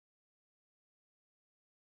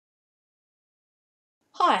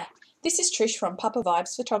Hi, this is Trish from Papa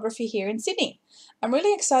Vibes Photography here in Sydney. I'm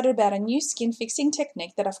really excited about a new skin fixing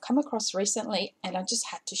technique that I've come across recently and I just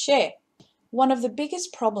had to share. One of the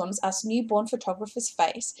biggest problems us newborn photographers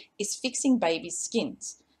face is fixing babies'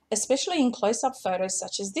 skins, especially in close-up photos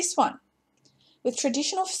such as this one. With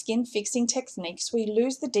traditional skin fixing techniques, we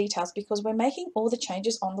lose the details because we're making all the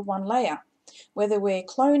changes on the one layer. Whether we're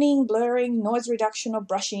cloning, blurring, noise reduction or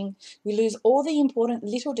brushing, we lose all the important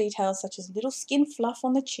little details such as little skin fluff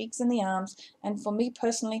on the cheeks and the arms, and for me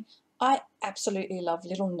personally, I absolutely love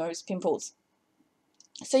little nose pimples.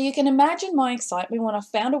 So you can imagine my excitement when I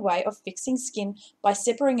found a way of fixing skin by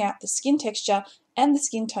separating out the skin texture and the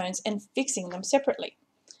skin tones and fixing them separately.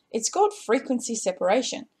 It's called frequency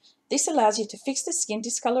separation. This allows you to fix the skin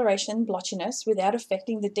discoloration and blotchiness without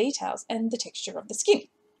affecting the details and the texture of the skin.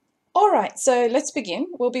 Alright, so let's begin.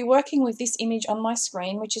 We'll be working with this image on my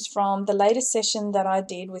screen, which is from the latest session that I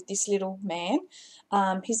did with this little man.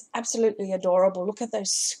 He's absolutely adorable. Look at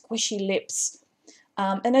those squishy lips.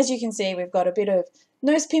 And as you can see, we've got a bit of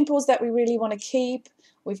nose pimples that we really want to keep.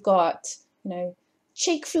 We've got,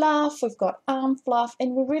 cheek fluff, we've got arm fluff,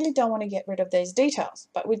 and we really don't want to get rid of these details.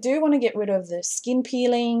 But we do want to get rid of the skin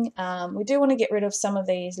peeling. We do want to get rid of some of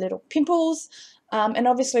these little pimples. And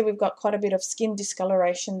obviously we've got quite a bit of skin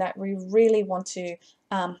discoloration that we really want to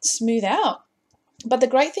smooth out. But the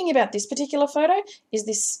great thing about this particular photo is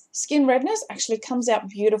this skin redness actually comes out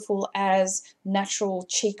beautiful as natural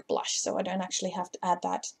cheek blush, so I don't actually have to add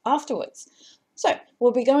that afterwards. So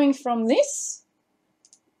we'll be going from this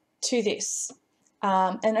to this.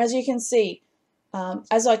 And as you can see,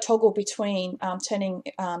 as I toggle between turning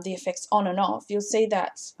the effects on and off, you'll see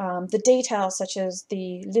that the details such as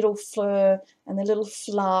the little fur and the little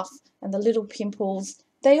fluff and the little pimples,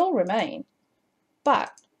 they all remain.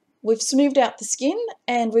 But we've smoothed out the skin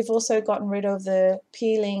and we've also gotten rid of the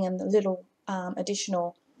peeling and the little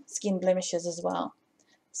additional skin blemishes as well.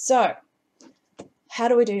 So how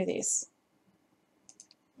do we do this?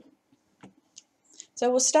 So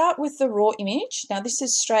we'll start with the raw image. Now this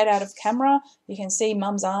is straight out of camera. You can see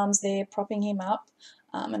Mum's arms there propping him up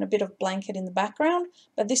and a bit of blanket in the background.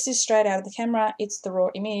 But this is straight out of the camera. It's the raw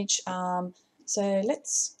image. So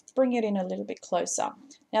let's bring it in a little bit closer.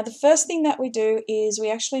 Now the first thing that we do is we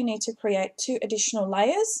actually need to create 2 additional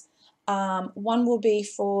layers. One will be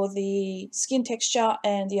for the skin texture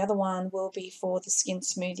and the other one will be for the skin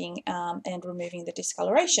smoothing and removing the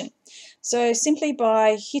discoloration. So simply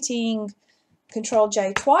by hitting Control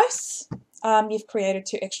J twice, you've created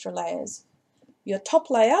 2 extra layers. Your top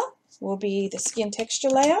layer will be the skin texture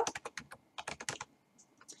layer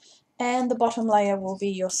and the bottom layer will be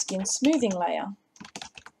your skin smoothing layer.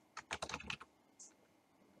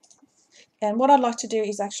 And what I'd like to do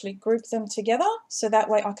is actually group them together so that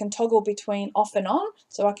way I can toggle between off and on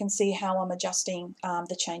so I can see how I'm adjusting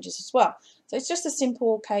the changes as well. So it's just a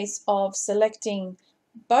simple case of selecting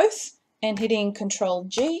both and hitting Control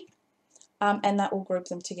G. And that will group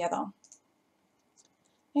them together.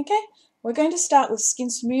 Okay, we're going to start with skin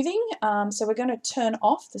smoothing. So we're going to turn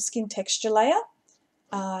off the skin texture layer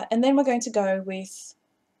and then we're going to go with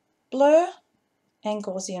blur and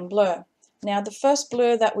Gaussian blur. Now the first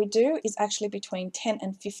blur that we do is actually between 10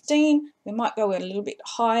 and 15. We might go a little bit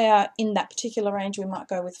higher in that particular range. We might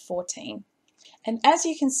go with 14. And as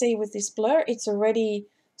you can see with this blur, it's already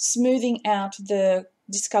smoothing out the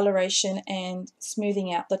discoloration and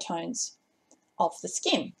smoothing out the tones of the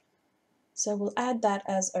skin. So we'll add that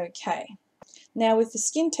as OK. Now with the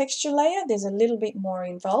skin texture layer, there's a little bit more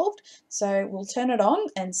involved. So we'll turn it on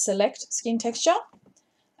and select skin texture.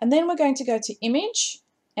 And then we're going to go to image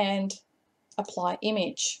and apply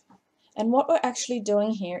image. And what we're actually doing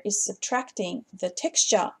here is subtracting the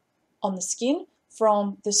texture on the skin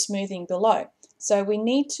from the smoothing below. So we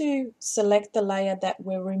need to select the layer that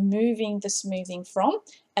we're removing the smoothing from,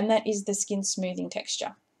 and that is the skin smoothing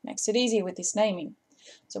texture. Makes it easier with this naming.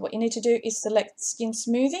 So what you need to do is select skin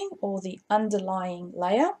smoothing or the underlying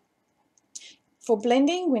layer. For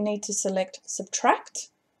blending, we need to select subtract.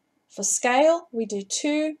 For scale, we do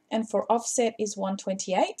 2, and for offset is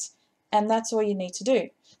 128, and that's all you need to do.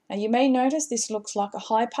 Now you may notice this looks like a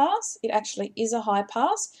high pass. It actually is a high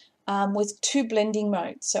pass with 2 blending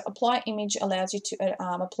modes. So apply image allows you to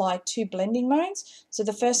apply 2 blending modes. So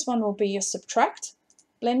the first one will be your subtract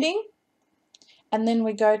blending. And then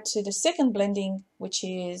we go to the second blending, which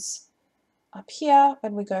is up here,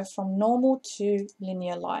 and we go from normal to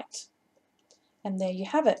linear light. And there you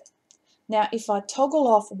have it. Now, if I toggle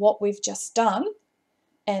off what we've just done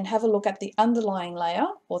and have a look at the underlying layer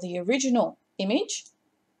or the original image,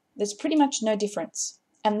 there's pretty much no difference.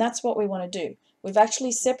 And that's what we want to do. We've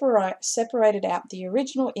actually separated out the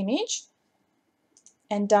original image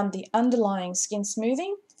and done the underlying skin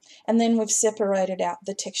smoothing, and then we've separated out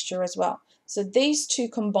the texture as well. So these two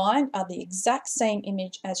combined are the exact same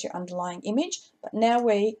image as your underlying image, but now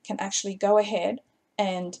we can actually go ahead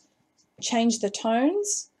and change the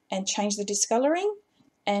tones and change the discoloring,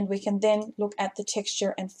 and we can then look at the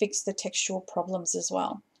texture and fix the textual problems as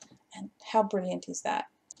well. And how brilliant is that?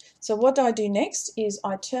 So what I do next is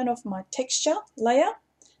I turn off my texture layer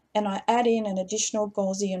and I add in an additional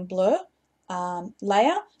Gaussian blur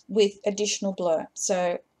layer with additional blur.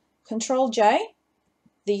 So Control J,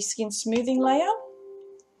 the skin smoothing layer,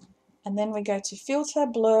 and then we go to Filter,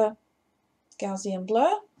 Blur, Gaussian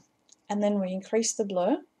blur, and then we increase the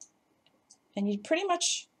blur, and you pretty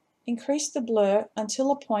much increase the blur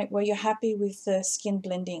until a point where you're happy with the skin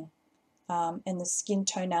blending and the skin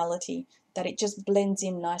tonality, that it just blends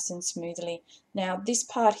in nice and smoothly. Now this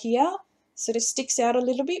part here sort of sticks out a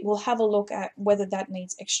little bit. We'll have a look at whether that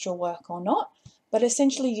needs extra work or not, but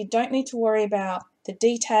essentially you don't need to worry about the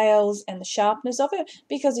details and the sharpness of it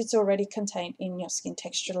because it's already contained in your skin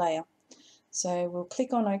texture layer. So we'll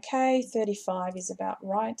click on OK. 35 is about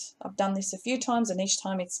right. I've done this a few times and each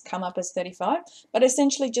time it's come up as 35, but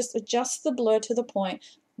essentially just adjust the blur to the point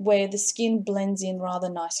where the skin blends in rather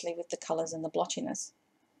nicely with the colors and the blotchiness.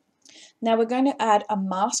 Now we're going to add a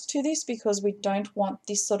mask to this because we don't want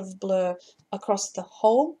this sort of blur across the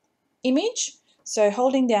whole image. So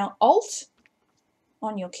holding down Alt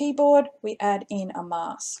on your keyboard, we add in a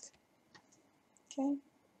mask. Okay,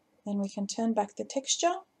 then we can turn back the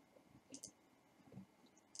texture.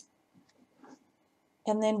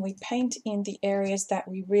 And then we paint in the areas that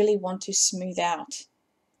we really want to smooth out.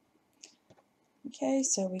 Okay,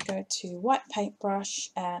 so we go to white paintbrush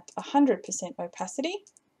at 100% opacity,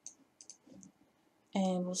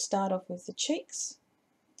 and we'll start off with the cheeks.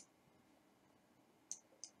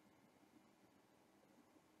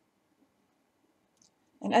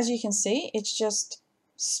 And as you can see, it's just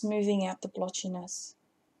smoothing out the blotchiness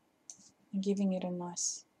and giving it a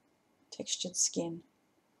nice textured skin.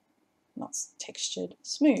 Not textured,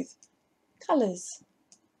 smooth. Colors.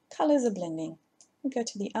 Colors are blending. We go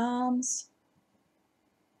to the arms.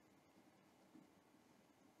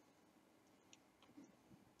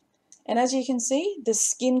 And as you can see, the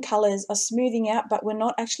skin colors are smoothing out, but we're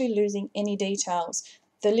not actually losing any details.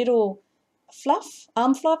 The little fluff,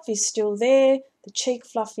 arm fluff is still there, the cheek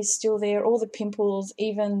fluff is still there, all the pimples,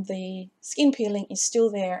 even the skin peeling is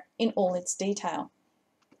still there in all its detail.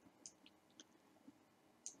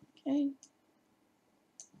 Okay.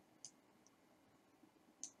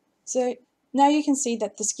 So now you can see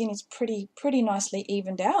that the skin is pretty nicely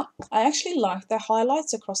evened out. I actually like the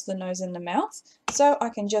highlights across the nose and the mouth, so I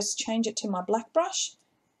can just change it to my black brush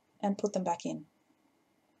and put them back in.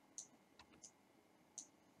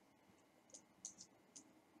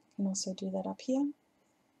 I can also do that up here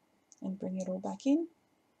and bring it all back in.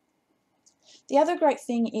 The other great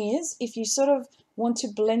thing is if you sort of want to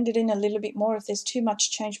blend it in a little bit more, if there's too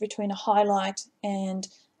much change between a highlight and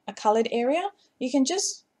a coloured area, you can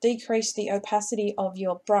just decrease the opacity of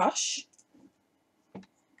your brush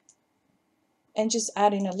and just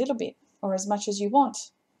add in a little bit or as much as you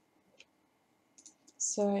want.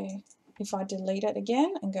 So if I delete it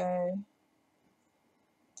again and go,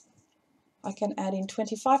 I can add in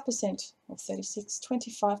 25% or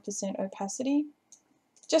 25% opacity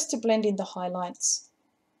just to blend in the highlights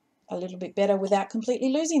a little bit better without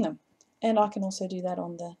completely losing them. And I can also do that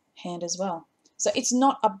on the hand as well. So it's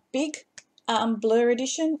not a big blur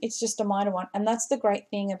addition, it's just a minor one, and that's the great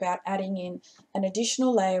thing about adding in an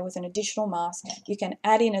additional layer with an additional mask. You can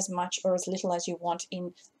add in as much or as little as you want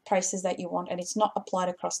in places that you want, and it's not applied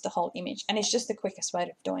across the whole image, and it's just the quickest way of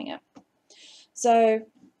doing it. So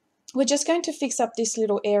we're just going to fix up this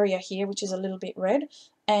little area here, which is a little bit red,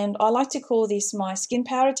 and I like to call this my skin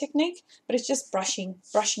powder technique, but it's just brushing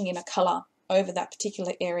in a colour over that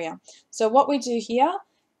particular area. So what we do here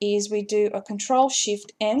is we do a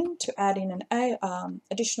Control-Shift-N to add in an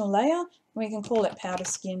additional layer. We can call it powder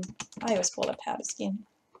skin. I always call it powder skin.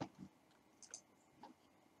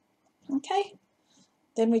 Okay,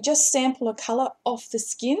 then we just sample a colour off the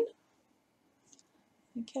skin.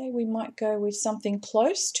 Okay, we might go with something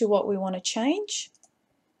close to what we want to change.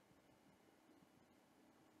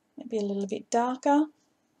 Maybe a little bit darker.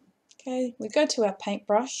 Okay, we go to our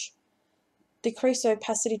paintbrush, decrease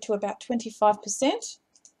opacity to about 25%,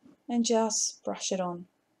 and just brush it on.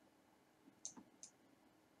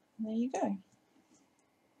 And there you go.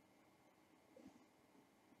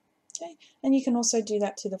 Okay, and you can also do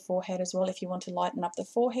that to the forehead as well if you want to lighten up the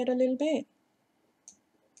forehead a little bit.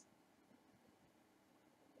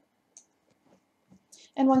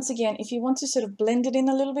 And once again, if you want to sort of blend it in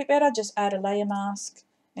a little bit better, just add a layer mask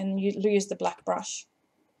and you use the black brush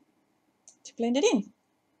to blend it in.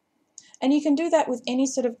 And you can do that with any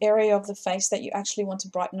sort of area of the face that you actually want to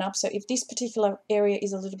brighten up. So if this particular area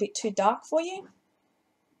is a little bit too dark for you,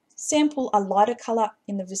 sample a lighter color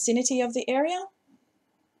in the vicinity of the area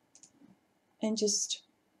and just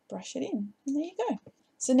brush it in. And there you go.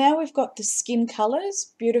 So now we've got the skin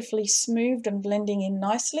colors beautifully smoothed and blending in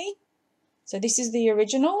nicely. So this is the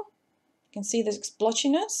original. You can see the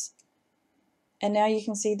splotchiness. And now you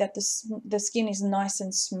can see that the skin is nice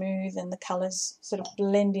and smooth and the colors sort of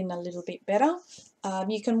blend in a little bit better.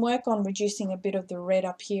 You can work on reducing a bit of the red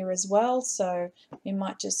up here as well. So you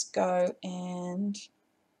might just go and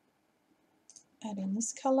add in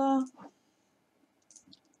this color.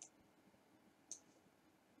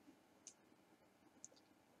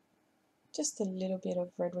 Just a little bit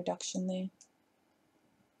of red reduction there.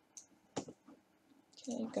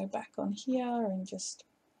 Okay, go back on here and just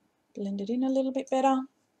blend it in a little bit better.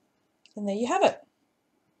 And there you have it.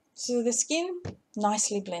 So the skin,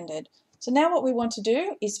 nicely blended. So now what we want to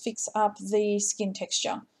do is fix up the skin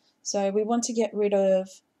texture. So we want to get rid of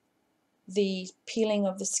the peeling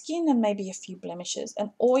of the skin and maybe a few blemishes. And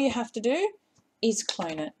all you have to do is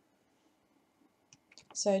clone it.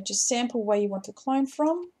 So just sample where you want to clone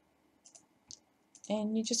from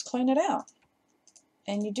and you just clone it out.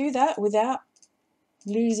 And you do that without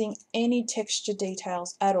losing any texture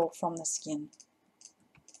details at all from the skin.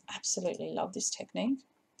 Absolutely love this technique.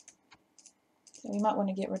 So we might want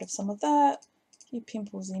to get rid of some of that. A few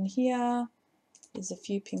pimples in here. There's a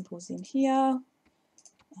few pimples in here.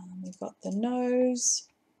 We've got the nose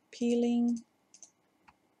peeling.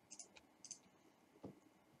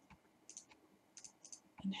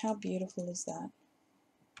 And how beautiful is that?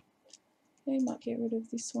 We might get rid of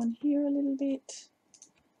this one here a little bit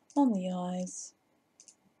on the eyes.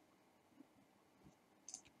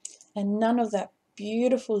 And none of that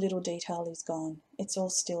beautiful little detail is gone. It's all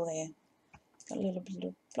still there. Got a little bit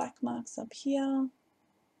of black marks up here,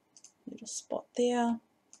 little spot there.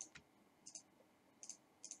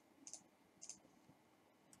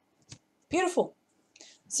 Beautiful.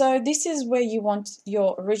 So this is where you want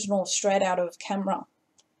your original straight out of camera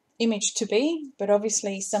image to be, but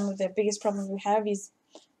obviously some of the biggest problems we have is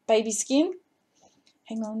baby skin.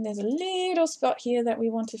 Hang on, there's a little spot here that we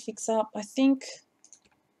want to fix up, I think.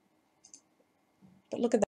 But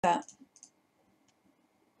look at that.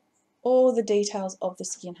 All the details of the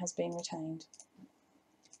skin has been retained.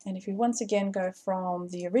 And if we once again go from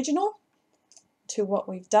the original to what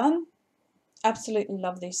we've done, absolutely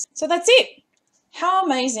love this. So that's it. How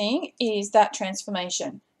amazing is that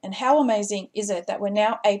transformation? And how amazing is it that we're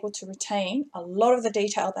now able to retain a lot of the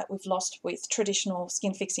detail that we've lost with traditional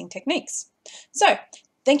skin fixing techniques? So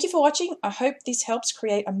thank you for watching. I hope this helps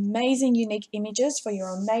create amazing, unique images for your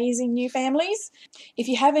amazing new families. If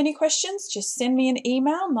you have any questions, just send me an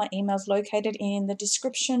email. My email's located in the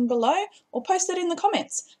description below, or post it in the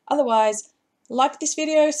comments. Otherwise, like this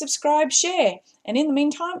video, subscribe, share. And in the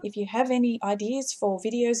meantime, if you have any ideas for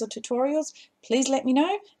videos or tutorials, please let me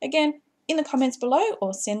know. Again, in the comments below,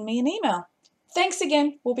 or send me an email. Thanks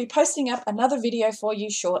again. We'll be posting up another video for you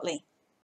shortly.